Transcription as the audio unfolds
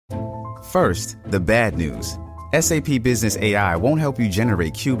First, the bad news. SAP Business AI won't help you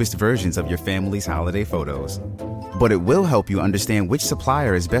generate cubist versions of your family's holiday photos. But it will help you understand which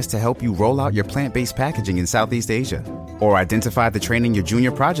supplier is best to help you roll out your plant-based packaging in Southeast Asia, or identify the training your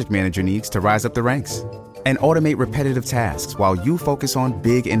junior project manager needs to rise up the ranks, and automate repetitive tasks while you focus on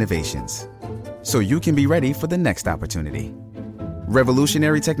big innovations, so you can be ready for the next opportunity.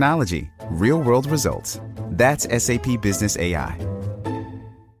 Revolutionary technology, real-world results. That's SAP Business AI.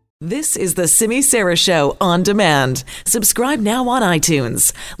 This is the Simi Sara Show on demand. Subscribe now on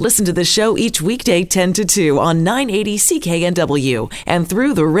iTunes. Listen to the show each weekday 10 to 2 on 980 CKNW and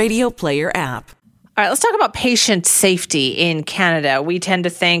through the Radio Player app. All right, let's talk about patient safety in Canada. We tend to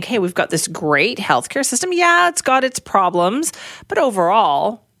think, hey, we've got this great healthcare system. Yeah, it's got its problems, but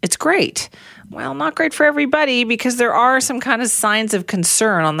overall, it's great. Well, not great for everybody because there are some kind of signs of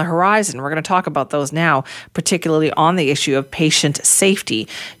concern on the horizon. We're going to talk about those now, particularly on the issue of patient safety.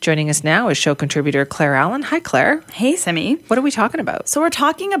 Joining us now is show contributor Claire Allen. Hi, Claire. Hey, Simi. What are we talking about? So we're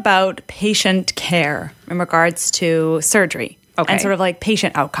talking about patient care in regards to surgery and sort of like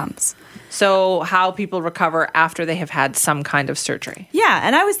patient outcomes. So how people recover after they have had some kind of surgery. Yeah,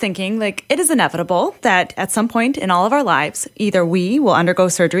 and I was thinking, like, it is inevitable that at some point in all of our lives, either we will undergo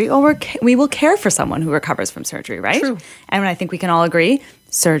surgery or we will care for someone who recovers from surgery, right? True. And I think we can all agree,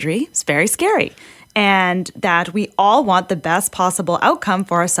 surgery is very scary. And that we all want the best possible outcome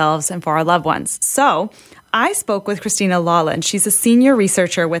for ourselves and for our loved ones. So I spoke with Christina Lawland. She's a senior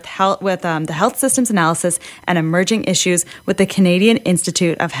researcher with the Health Systems Analysis and Emerging Issues with the Canadian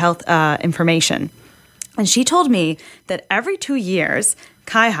Institute of Health Information. And she told me that every 2 years,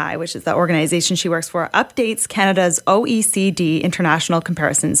 CIHI, which is the organization she works for, updates Canada's OECD International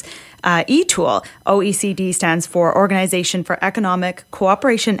Comparisons e-tool. OECD stands for Organization for Economic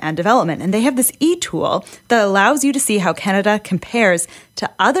Cooperation and Development. And they have this e-tool that allows you to see how Canada compares to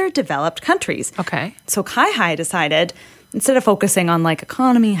other developed countries. Okay. So CIHI decided, instead of focusing on like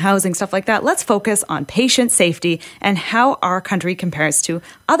economy, housing, stuff like that, let's focus on patient safety and how our country compares to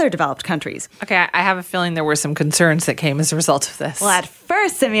other developed countries. Okay, I have a feeling there were some concerns that came as a result of this. Well, at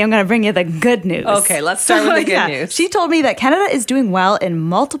first, Simi, I'm going to bring you the good news. Okay, let's start with the good news. She told me that Canada is doing well in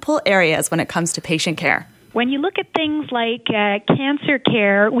multiple areas when it comes to patient care. When you look at things like cancer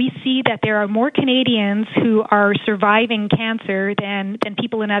care, we see that there are more Canadians who are surviving cancer than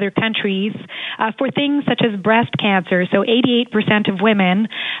people in other countries for things such as breast cancer. So 88% of women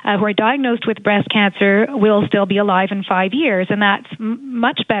who are diagnosed with breast cancer will still be alive in 5 years, and that's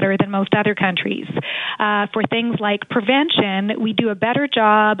much better than most other countries. For things like prevention, we do a better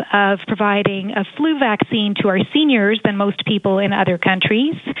job of providing a flu vaccine to our seniors than most people in other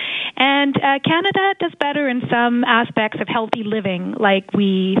countries. And Canada does better in some aspects of healthy living, like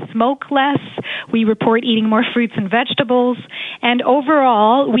we smoke less, we report eating more fruits and vegetables, and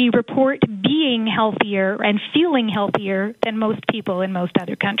overall we report being healthier and feeling healthier than most people in most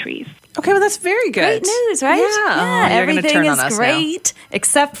other countries. Okay, well, that's very good. Great news, right? Yeah. Everything is great,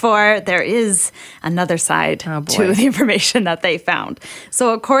 except for there is another side to the information that they found.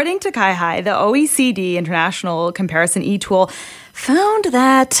 So according to CIHI, the OECD International Comparison e-tool found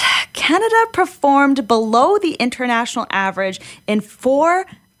that Canada performed below the international average in 4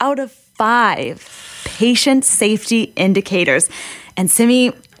 out of 5 patient safety indicators. And Simi,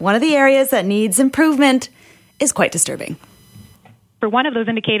 one of the areas that needs improvement is quite disturbing. For one of those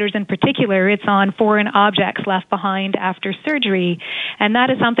indicators in particular, it's on foreign objects left behind after surgery. And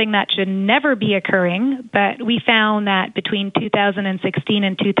that is something that should never be occurring. But we found that between 2016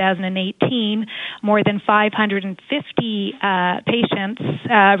 and 2018, more than 550 patients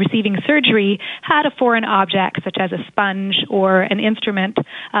receiving surgery had a foreign object, such as a sponge or an instrument,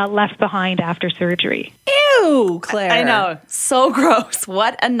 left behind after surgery. Ew, Claire. I know. So gross.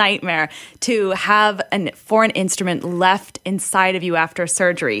 What a nightmare to have a foreign instrument left inside of you after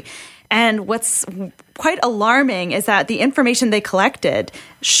surgery. And what's quite alarming is that the information they collected,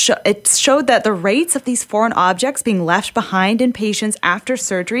 it showed that the rates of these foreign objects being left behind in patients after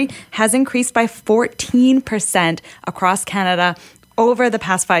surgery has increased by 14% across Canada over the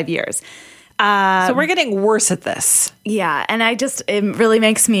past 5 years. So we're getting worse at this. Yeah, and it really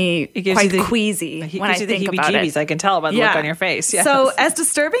makes me quite queasy when I think about it. I can tell by the look on your face. Yes. So as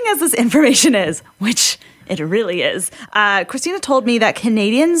disturbing as this information is, which it really is, Christina told me that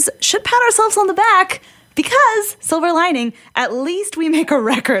Canadians should pat ourselves on the back because, silver lining, at least we make a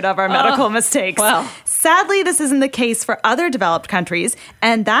record of our medical mistakes. Well. Sadly, this isn't the case for other developed countries,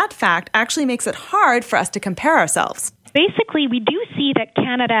 and that fact actually makes it hard for us to compare ourselves. Basically, we do see that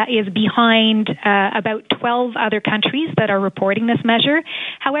Canada is behind about 12 other countries that are reporting this measure.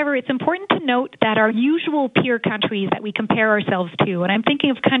 However, it's important to note that our usual peer countries that we compare ourselves to, and I'm thinking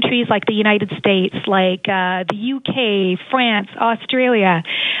of countries like the United States, like the UK, France, Australia,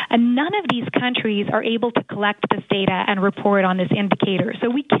 and none of these countries are able to collect this data and report on this indicator. So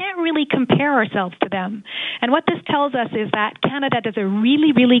we can't really compare ourselves to them. And what this tells us is that Canada does a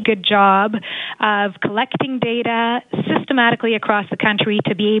really, really good job of collecting data systematically across the country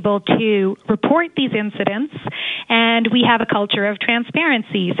to be able to report these incidents, and we have a culture of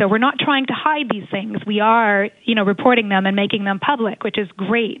transparency. So we're not trying to hide these things. We are, reporting them and making them public, which is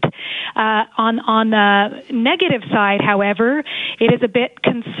great. On the negative side, however, it is a bit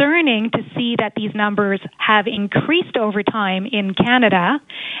concerning to see that these numbers have increased over time in Canada.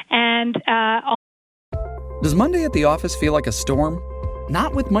 And does Monday at the office feel like a storm?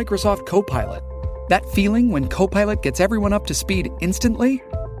 Not with Microsoft Copilot. That feeling when Copilot gets everyone up to speed instantly?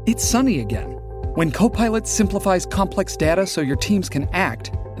 It's sunny again. When Copilot simplifies complex data so your teams can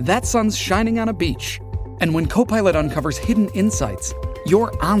act, that sun's shining on a beach. And when Copilot uncovers hidden insights,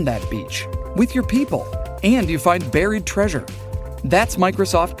 you're on that beach with your people, and you find buried treasure. That's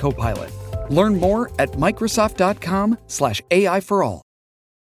Microsoft Copilot. Learn more at Microsoft.com/AI for all.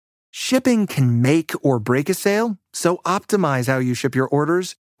 Shipping can make or break a sale, so optimize how you ship your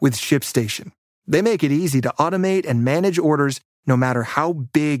orders with ShipStation. They make it easy to automate and manage orders no matter how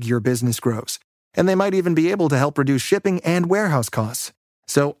big your business grows. And they might even be able to help reduce shipping and warehouse costs.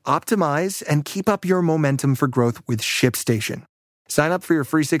 So optimize and keep up your momentum for growth with ShipStation. Sign up for your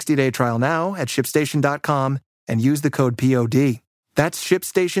free 60-day trial now at ShipStation.com and use the code POD. That's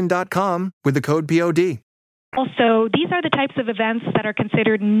ShipStation.com with the code POD. Also, these are the types of events that are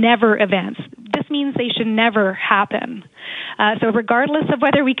considered never events. This means they should never happen. So regardless of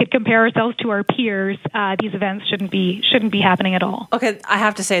whether we could compare ourselves to our peers, these events shouldn't be happening at all. Okay, I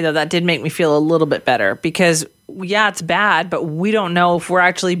have to say, though, that did make me feel a little bit better because, yeah, it's bad, but we don't know if we're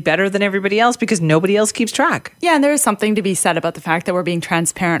actually better than everybody else because nobody else keeps track. Yeah, and there is something to be said about the fact that we're being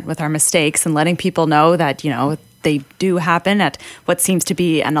transparent with our mistakes and letting people know that, they do happen at what seems to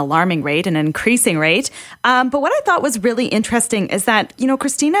be an alarming rate, an increasing rate. But what I thought was really interesting is that,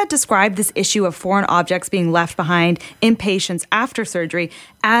 Christina described this issue of foreign objects being left behind in patients after surgery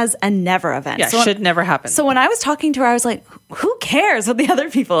as a never event. Yeah, should never happen. So when I was talking to her, I was like, who cares what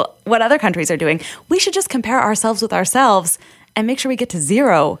what other countries are doing? We should just compare ourselves with ourselves and make sure we get to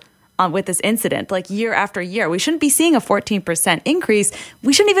zero with this incident, like year after year. We shouldn't be seeing a 14% increase.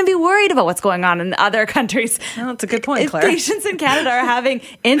 We shouldn't even be worried about what's going on in other countries. Oh, that's a good point, Claire. Patients in Canada are having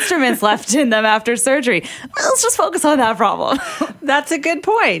instruments left in them after surgery. Let's just focus on that problem. That's a good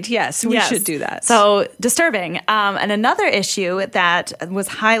point. Yes, we should do that. So disturbing. And another issue that was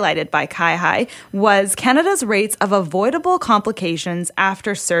highlighted by CIHI was Canada's rates of avoidable complications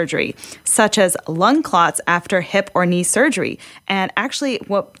after surgery, such as lung clots after hip or knee surgery. And actually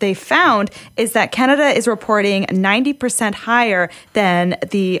what they found is that Canada is reporting 90% higher than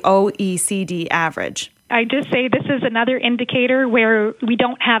the OECD average. I just say this is another indicator where we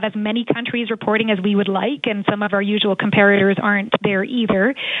don't have as many countries reporting as we would like, and some of our usual comparators aren't there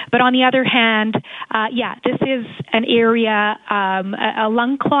either. But on the other hand, this is an area, a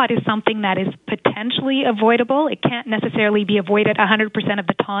lung clot is something that is potentially avoidable. It can't necessarily be avoided 100% of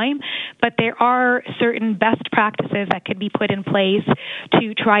the time, but there are certain best practices that could be put in place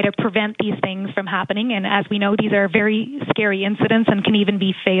to try to prevent these things from happening. And as we know, these are very scary incidents and can even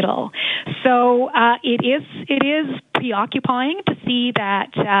be fatal. So it is preoccupying to see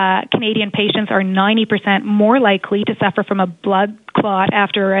that Canadian patients are 90% more likely to suffer from a blood clot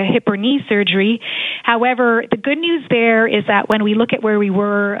after a hip or knee surgery. However, the good news there is that when we look at where we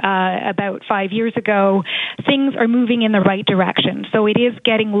were about 5 years ago, things are moving in the right direction. So it is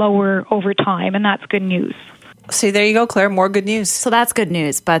getting lower over time, and that's good news. See, there you go, Claire. More good news. So that's good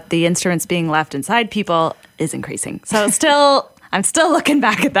news, but the instruments being left inside people is increasing. So I'm still looking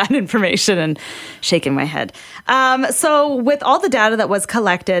back at that information and shaking my head. So with all the data that was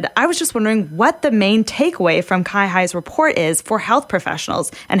collected, I was just wondering what the main takeaway from CIHI's report is for health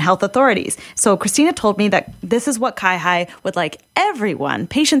professionals and health authorities. So Christina told me that this is what CIHI would like everyone,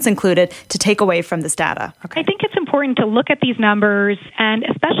 patients included, to take away from this data. Okay. I think it's important to look at these numbers and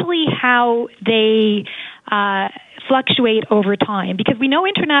especially how they fluctuate over time, because we know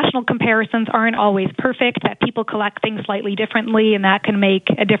international comparisons aren't always perfect, that people collect things slightly differently, and that can make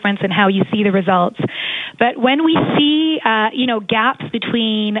a difference in how you see the results. But when we see, gaps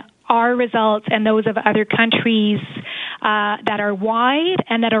between our results and those of other countries, that are wide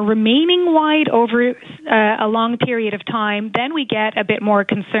and that are remaining wide over a long period of time, then we get a bit more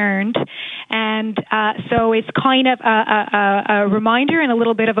concerned. And so it's kind of a reminder and a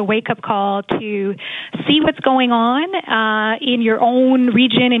little bit of a wake-up call to see what's going on in your own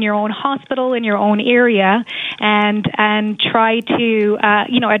region, in your own hospital, in your own area, and try to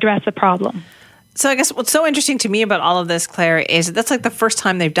address the problem. So I guess what's so interesting to me about all of this, Claire, is that's like the first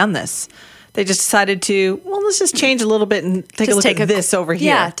time they've done this. They just decided to, let's just change a little bit and take a look at this over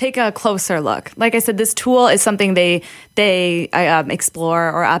here. Yeah, take a closer look. Like I said, this tool is something they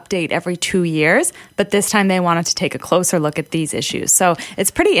explore or update every 2 years, but this time they wanted to take a closer look at these issues. So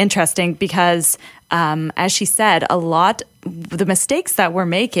it's pretty interesting because, as she said, a lot the mistakes that we're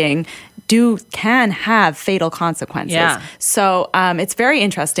making can have fatal consequences. Yeah. So it's very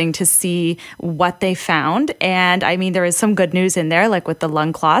interesting to see what they found. And I mean, there is some good news in there, like with the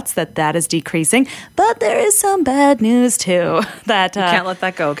lung clots, that is decreasing. But there is some bad news too. That you can't let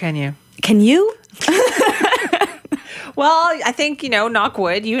that go, can you? Can you? Well, I think, knock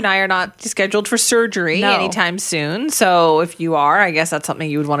wood, you and I are not scheduled for surgery anytime soon. So if you are, I guess that's something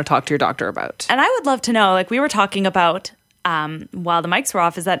you would want to talk to your doctor about. And I would love to know, like we were talking about while the mics were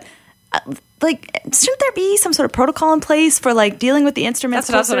off, is that shouldn't there be some sort of protocol in place for dealing with the instruments?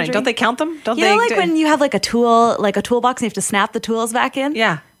 That's what I was wondering. Don't they count them? When you have a toolbox and you have to snap the tools back in?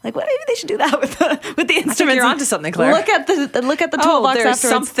 Yeah. Maybe they should do that with the instruments. I think you're onto something, Claire. Look at the toolbox there's afterwards.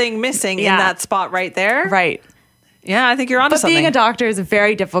 something missing in that spot right there. Right. Yeah, I think you're onto something. But being a doctor is a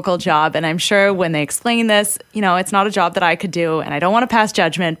very difficult job, and I'm sure when they explain this, it's not a job that I could do, and I don't want to pass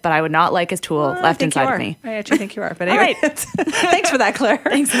judgment, but I would not like his tool left inside of me. I actually think you are. But anyway, thanks for that, Claire.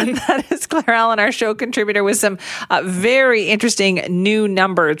 Thanks. That is Claire Allen, our show contributor, with some very interesting new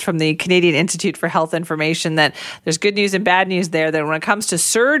numbers from the Canadian Institute for Health Information. That there's good news and bad news there. That when it comes to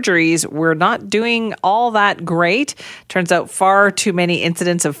surgeries, we're not doing all that great. Turns out far too many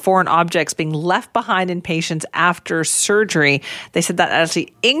incidents of foreign objects being left behind in patients after surgery. They said that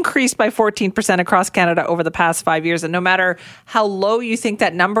actually increased by 14% across Canada over the past 5 years. And no matter how low you think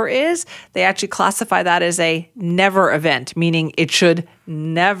that number is, they actually classify that as a never event, meaning it should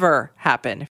never happen.